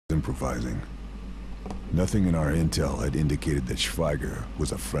Improvising. Nothing in our intel had indicated that Schweiger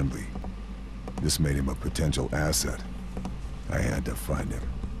was a friendly. This made him a potential asset. I had to find him.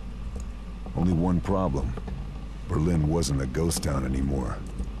 Only one problem. Berlin wasn't a ghost town anymore.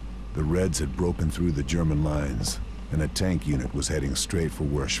 The Reds had broken through the German lines, and a tank unit was heading straight for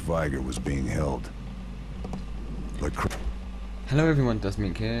where Schweiger was being held. But hello everyone,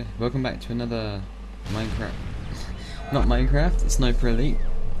 Dustmink here. Welcome back to another Minecraft. Not Minecraft, Sniper Elite.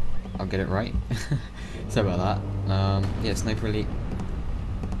 I'll get it right. Sorry about that. Yeah, Sniper Elite.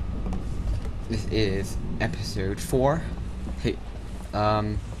 This is episode 4. Hey,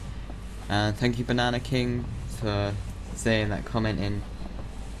 and thank you Banana King for saying that comment in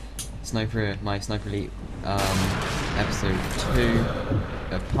my Sniper Elite episode 2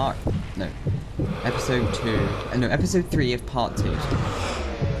 of episode 3 of part 2.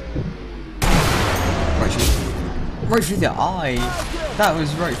 Right through the eye! That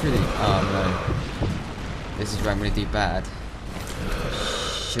was right through the... oh no. This is where I'm gonna do bad.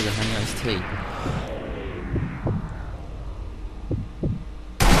 Sugar honey iced tea.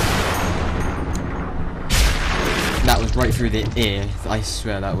 That was right through the ear. I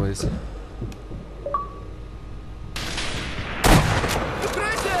swear that was.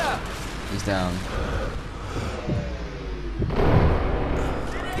 He's down.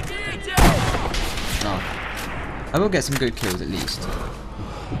 Oh. I will get some good kills at least. Oh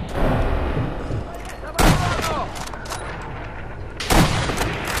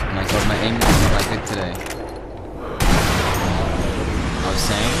my god, my aim is not that good today. I was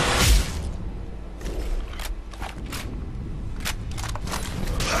saying.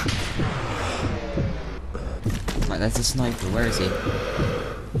 Right, there's a sniper. Where is he?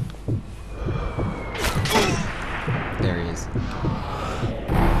 There he is.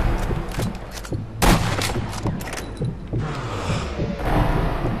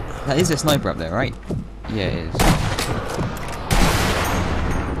 That is a sniper up there, right? Yeah, it is.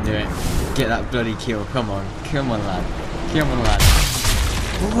 Do it. Get that bloody kill. Come on. Come on, lad. Come on, lad.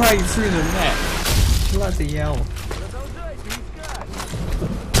 Right through the neck. Bloody hell.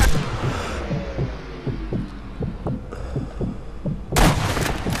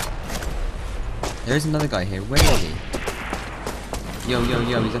 There is another guy here. Where is he? Yo,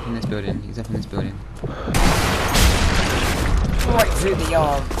 he's up in this building. He's up in this building. Right through the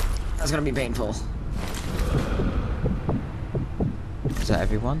arm. That's gonna be painful. Is that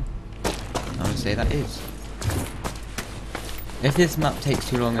everyone? I would say that is. If this map takes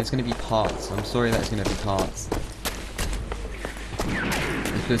too long, it's gonna be parts. I'm sorry that it's gonna be parts.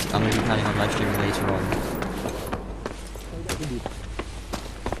 It's because I'm gonna be planning on live streaming later on.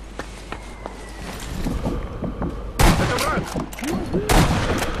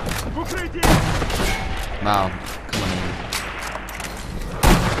 Wow, come on in.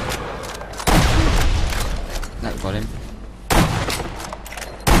 That got him.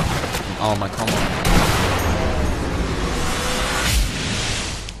 Oh my, come on.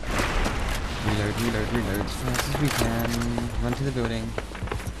 Reload as fast as we can. Run to the building.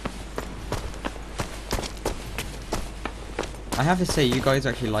 I have to say, you guys are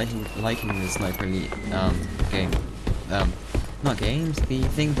actually liking the Sniper Elite game. Not games, the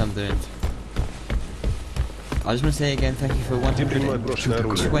things I'm doing. I just want to say again, thank you for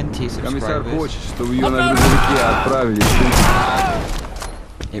 120 subscribers.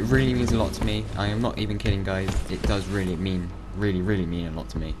 It really means a lot to me. I am not even kidding, guys. It does really mean a lot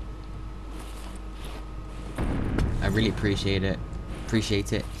to me. I really appreciate it.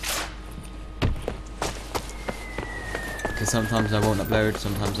 Because sometimes I won't upload,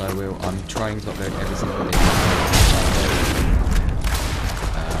 sometimes I will. I'm trying to upload every single day.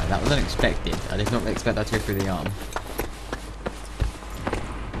 That was unexpected. I did not expect that to go through the arm.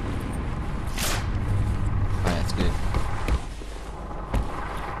 Oh, that's good.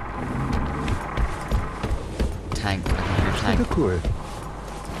 Tank. I can hear a tank. Что такое?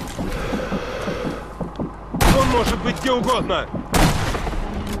 Он может быть где угодно.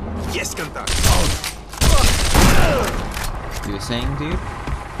 Есть контакт. You were saying, dude?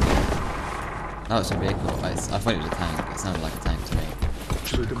 Oh, it's a vehicle. I thought it was a tank. It sounded like a tank to me.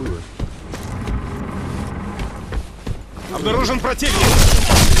 Что это было? Обнаружен противник.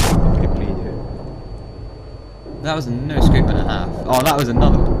 That was a no scope and a half. Oh, that was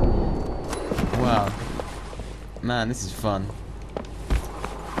another. Wow. Man, this is fun.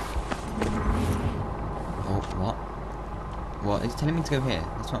 Oh, what? What? It's telling me to go here.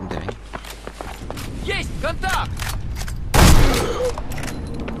 That's what I'm doing. Есть контакт.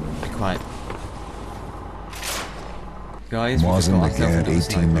 Be quiet. Guys, Mazen Nagant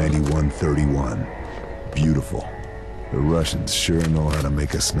 1891-31. Beautiful. The Russians sure know how to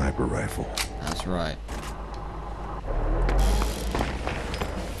make a sniper rifle. That's right.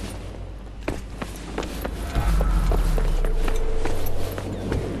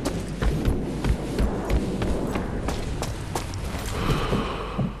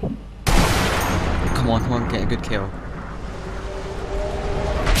 Come on, get a good kill.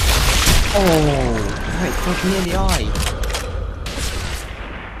 Oh, right, fucking near the eye.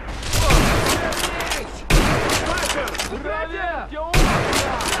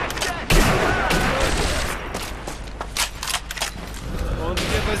 Он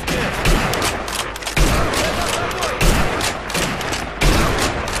где-то здесь.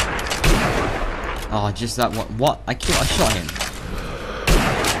 Oh, just that one. What? I shot him.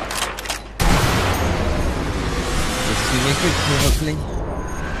 This is gonna be a good kill, hopefully.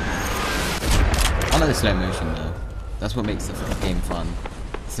 I like the slow motion though. That's what makes the game fun.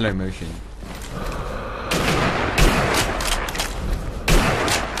 Slow motion.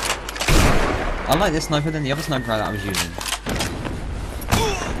 I like this sniper than the other sniper that I was using.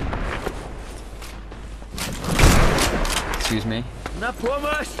 Excuse me. На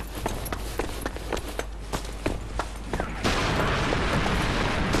помощь!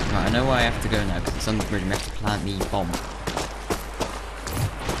 Right, I know where I have to go now because it's on the bridge. We have to plant the bomb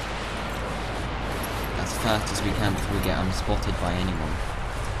as fast as we can before we get unspotted by anyone.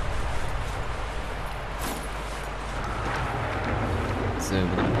 So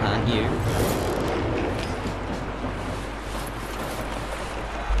we're gonna plant you.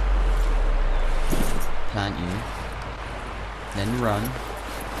 Plant you. Then run.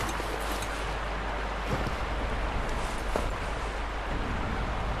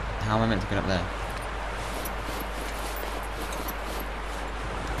 How am I meant to get up there?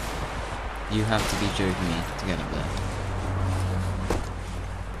 You have to be joking me to get up there.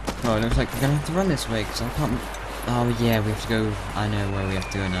 Oh, it looks like we're gonna have to run this way because I can't. Oh yeah, we have to go. I know where we have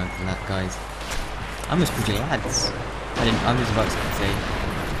to go now, guys. I must quickly, lads. I was about to say.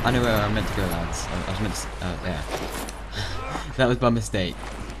 I know where I'm meant to go, lads. I was meant to. There. That was by mistake.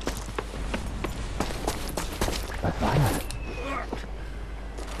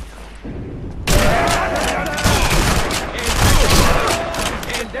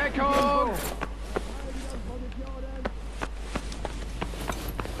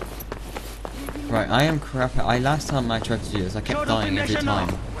 Right, I am crap. Last time I tried to do this, I kept dying every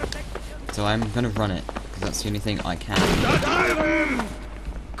time. So I'm gonna run it because that's the only thing I can do.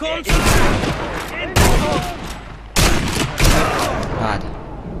 Bad.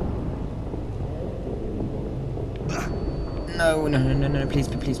 No, please,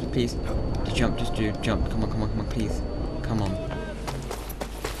 please. Just jump, jump. Come on, please. Come on.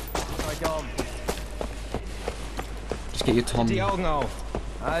 Just get your Tom. Die Augen auf.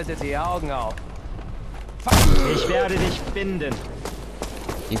 Haltet die Augen auf. Ich werde dich finden.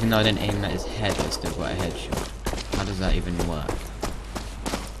 Even though I didn't aim at his head, I still got a headshot. How does that even work?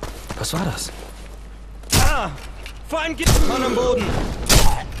 Was war das? Ah! Feind gibt Mann am Boden!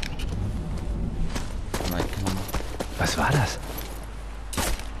 Right, come on. Was war das?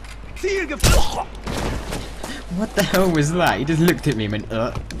 Ziel gefunden! What the hell was that? He just looked at me and went,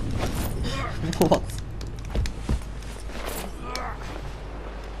 What?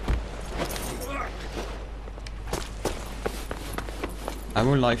 I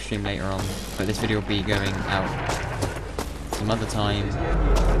will live stream later on, but this video will be going out some other time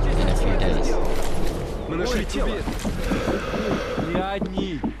in a few days. Мы нашли тебе. Не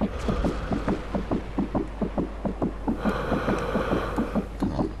одни.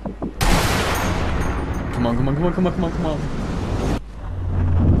 Come on.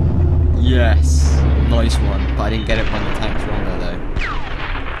 Yes! Nice one, but I didn't get it when the tanks were on there though.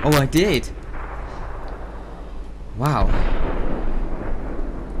 Oh, I did! Wow.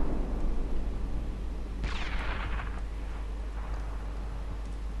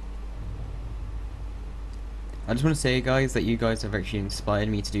 I just want to say, guys, that you guys have actually inspired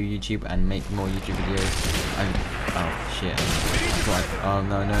me to do YouTube and make more YouTube videos. Oh shit! Oh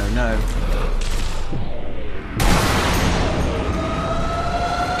no!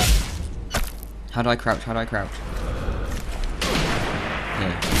 How do I crouch? Yeah.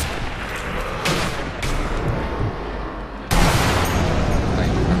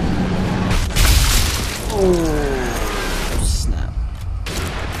 Oh snap!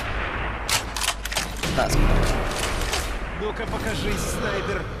 That's good. Ну-ка покажись,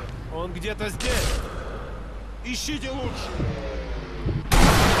 снайпер. Он где-то здесь. Ищите лучше.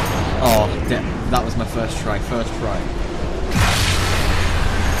 Oh, that was my first try.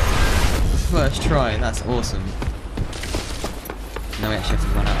 First try, that's awesome. Now we actually have to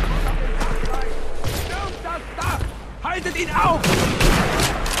run out of Haltet ihn auf!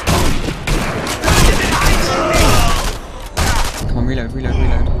 Come on, reload, reload,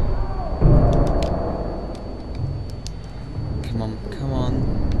 reload. Come on, come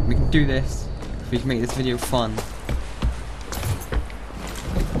on. We can do this. We can make this video fun.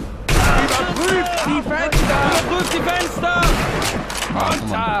 Überprüft die Fenster! Überprüft die Fenster! Wow,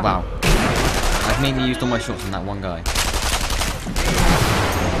 come on. Wow. I've mainly used all my shots on that one guy.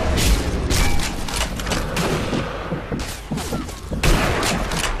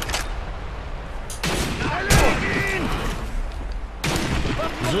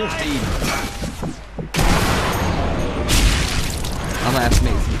 Sucht ihn! I might have to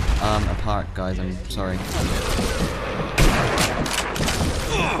make this apart, guys. I'm sorry.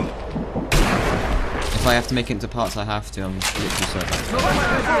 If I have to make it into parts, I have to. I'm literally sorry.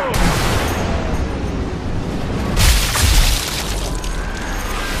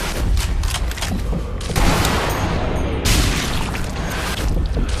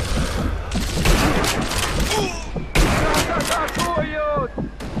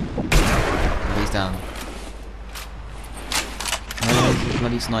 He's down. Where is the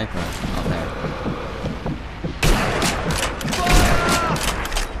bloody sniper? Up there.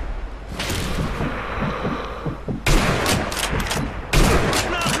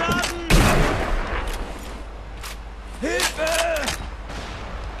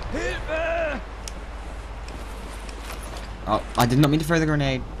 Oh, I did not mean to throw the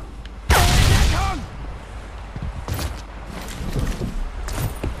grenade. Run.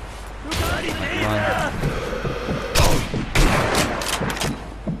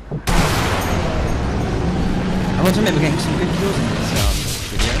 I want to admit we're getting some good kills in this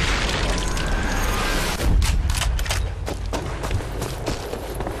video.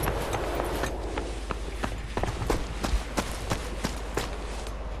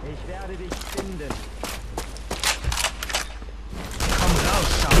 Ich werde dich finden. Komm raus,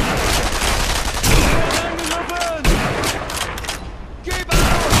 Scharfschütze! Gib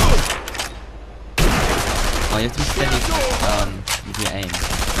auf! Oh, you have to be steady with your aim.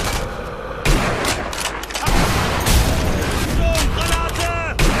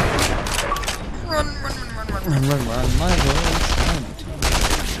 Run, my world.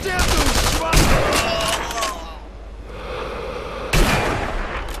 Stirb, du Schwachsinn!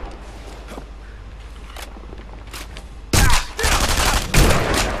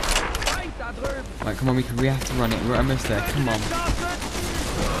 Right, come on, we have to run it. We're almost there. Come on.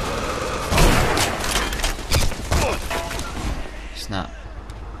 Snap.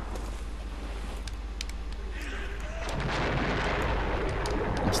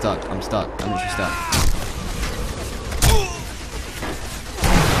 I'm stuck. I'm stuck. I'm literally stuck.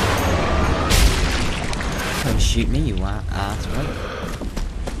 Don't shoot me, you ass, right?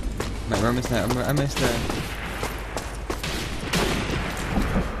 Right, we're almost there. We're almost there.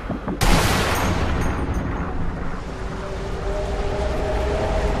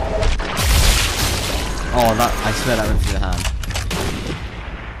 Oh, that, I swear that went through the hand.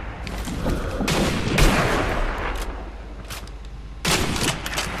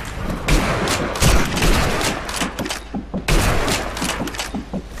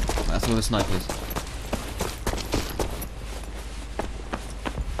 That's all the snipers.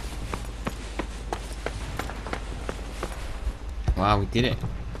 Wow, we did it.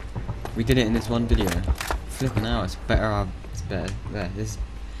 We did it in this one video. Flipping out, it's better. It's better. Yeah, this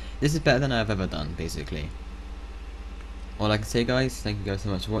is better than I've ever done, basically. All I can say, guys, thank you guys so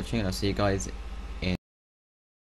much for watching, and I'll see you guys